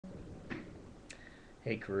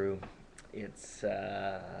Hey crew, it's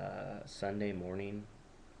Sunday morning,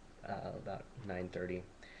 about 9:30.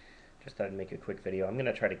 Just thought I'd make a quick video. I'm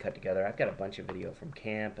gonna try to cut together. I've got a bunch of video from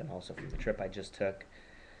camp and also from the trip I just took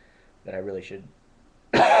that I really should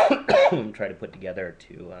try to put together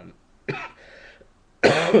to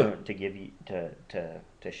give you to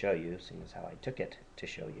show you, seeing as how I took it to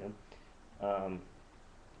show you. Pour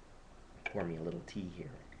me a little tea here.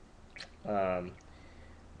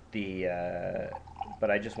 The but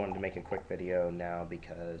I just wanted to make a quick video now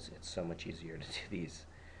because it's so much easier to do these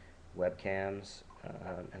webcams,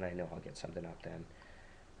 and I know I'll get something up then.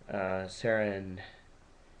 Sarah and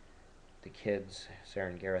the kids, Sarah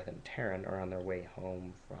and Gareth and Taryn, are on their way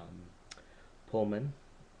home from Pullman.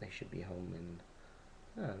 They should be home in,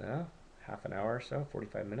 I don't know, half an hour or so,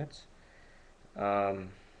 45 minutes. I'm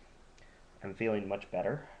feeling much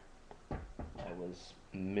better. I was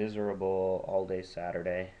miserable all day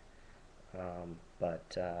Saturday.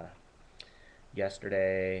 But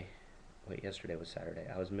yesterday, yesterday was Saturday.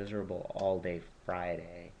 I was miserable all day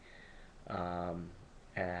Friday.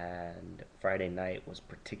 And Friday night was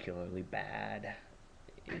particularly bad.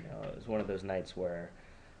 It was one of those nights where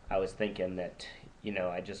I was thinking that,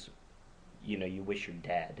 I just, you wish you're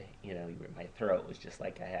dead. My throat was just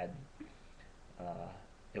like I had,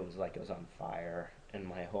 it was like it was on fire, and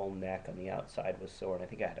my whole neck on the outside was sore, and I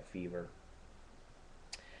think I had a fever.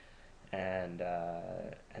 And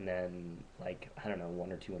then, like, I don't know,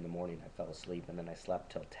 1 or 2 in the morning, I fell asleep, and then I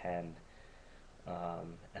slept till 10.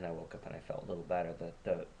 And I woke up and I felt a little better.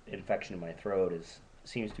 The infection in my throat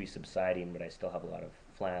seems to be subsiding, but I still have a lot of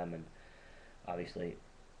phlegm and obviously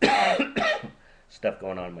stuff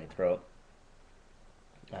going on in my throat.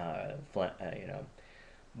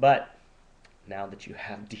 But now that you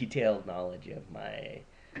have detailed knowledge of my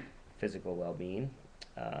physical well-being,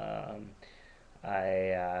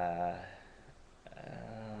 I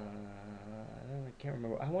can't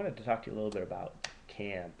remember. I wanted to talk to you a little bit about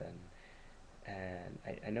camp, and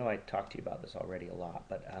I know I talked to you about this already a lot,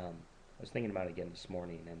 but I was thinking about it again this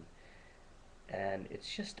morning, and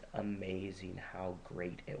it's just amazing how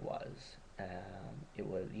great it was. It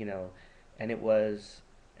was, and it was,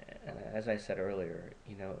 as I said earlier,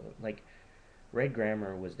 like Ray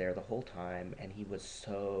Grammer was there the whole time, and he was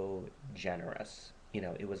so generous.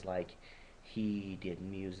 It was like he did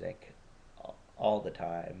music all the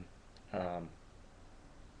time, um,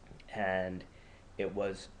 and it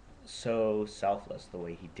was so selfless the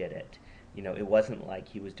way he did it. It wasn't like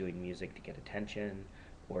he was doing music to get attention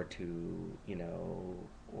or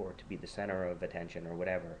or to be the center of attention or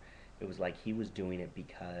whatever. It was like he was doing it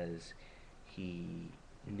because he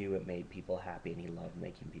knew it made people happy and he loved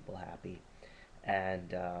making people happy. And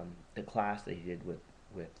the class that he did with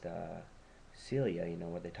Celia,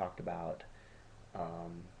 where they talked about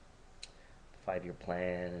um, the 5-year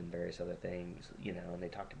plan and various other things, and they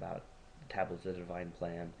talked about the tablets of the divine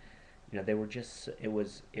plan. They were just, it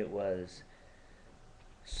was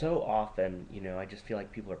so often, I just feel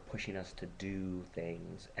like people are pushing us to do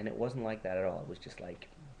things, and it wasn't like that at all. It was just like,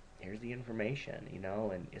 here's the information,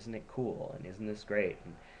 and isn't it cool, and isn't this great,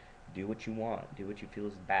 and do what you want, do what you feel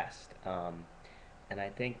is best. And I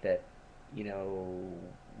think that, you know,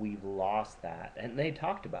 we've lost that. And they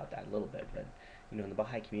talked about that a little bit, but, in the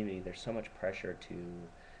Baha'i community, there's so much pressure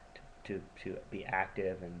to be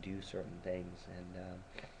active and do certain things.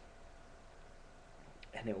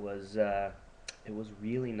 And it was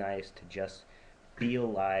really nice to just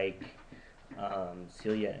feel like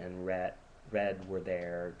Celia and Red were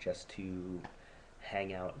there just to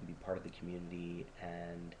hang out and be part of the community,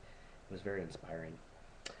 and it was very inspiring.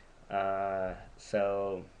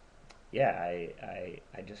 So yeah,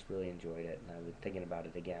 I just really enjoyed it, and I was thinking about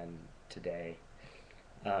it again today.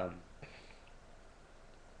 Um,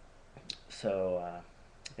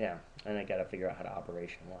 yeah, and I got to figure out how to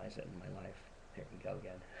operationalize it in my life. Here we go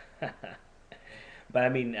again. But I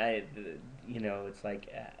mean, it's like,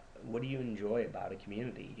 what do you enjoy about a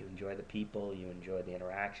community? You enjoy the people, you enjoy the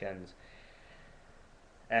interactions,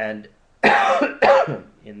 and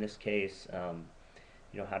in this case,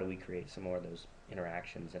 how do we create some more of those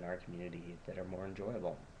interactions in our community that are more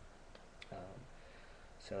enjoyable? Um,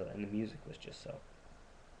 and the music was just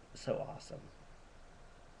so awesome.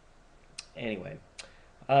 Anyway,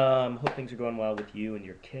 hope things are going well with you and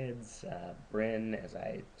your kids. Bryn, as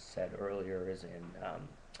I said earlier,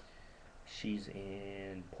 she's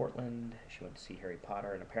in Portland. She went to see Harry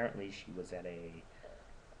Potter, and apparently she was at a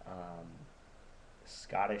um,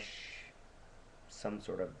 Scottish, some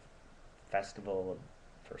sort of festival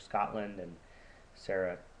for Scotland, and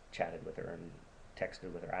Sarah chatted with her and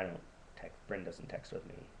texted with her. I don't text. Bryn doesn't text with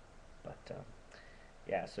me, but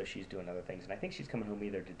yeah, so she's doing other things, and I think she's coming home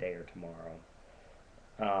either today or tomorrow.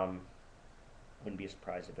 Wouldn't be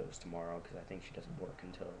surprised if it was tomorrow because I think she doesn't work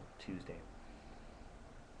until Tuesday.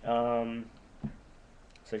 Um,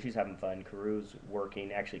 so she's having fun. Karu's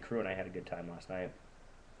working. Actually, Karu and I had a good time last night.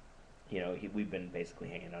 We've been basically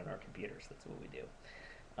hanging on our computers. That's what we do.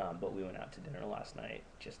 But we went out to dinner last night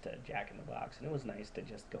just to Jack in the Box, and it was nice to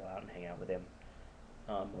just go out and hang out with him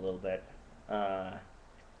a little bit. Uh,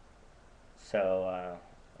 so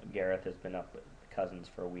Gareth has been up with the cousins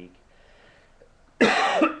for a week,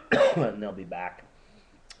 and they'll be back.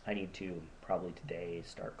 I need to probably today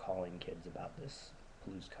start calling kids about this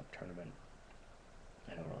Blues Cup tournament.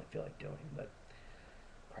 I don't really feel like doing, but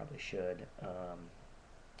probably should.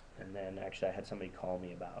 And then actually, I had somebody call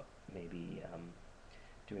me about maybe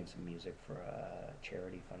doing some music for a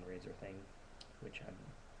charity fundraiser thing, which I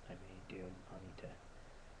may do. I need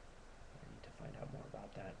to find out more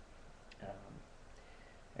about that.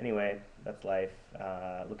 Anyway, that's life.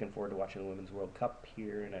 Looking forward to watching the Women's World Cup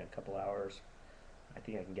here in a couple hours. I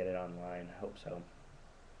think I can get it online. I hope so.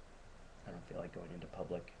 I don't feel like going into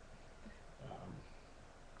public.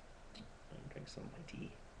 And drink some of my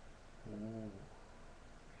tea. Ooh.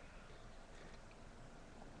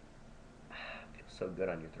 Feels so good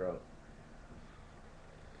on your throat.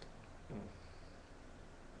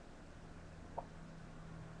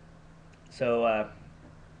 So,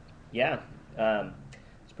 yeah, that's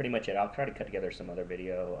pretty much it. I'll try to cut together some other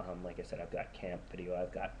video. Like I said, I've got camp video.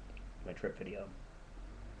 I've got my trip video.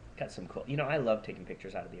 Got some cool. I love taking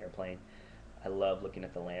pictures out of the airplane. I love looking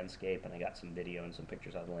at the landscape, and I got some video and some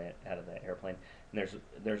pictures out of the airplane. And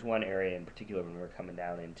there's one area in particular when we were coming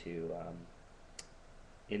down into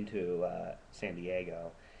San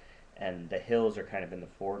Diego, and the hills are kind of in the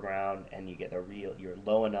foreground, and you're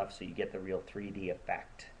low enough so you get the real 3D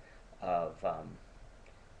effect of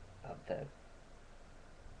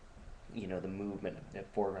the movement of the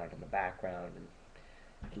foreground and the background, and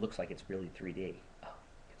it looks like it's really 3D. Oh,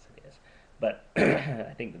 yes it is. But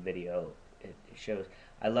I think the video it shows.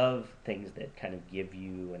 I love things that kind of give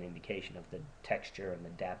you an indication of the texture and the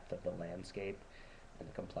depth of the landscape and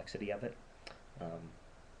the complexity of it.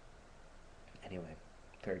 Anyway,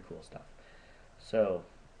 very cool stuff. So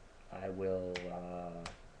I will.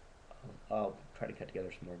 I'll try to cut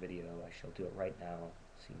together some more video. I shall do it right now,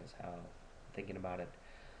 seeing as how I'm thinking about it.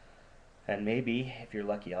 And maybe, if you're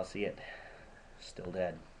lucky, I'll see it still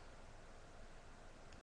dead.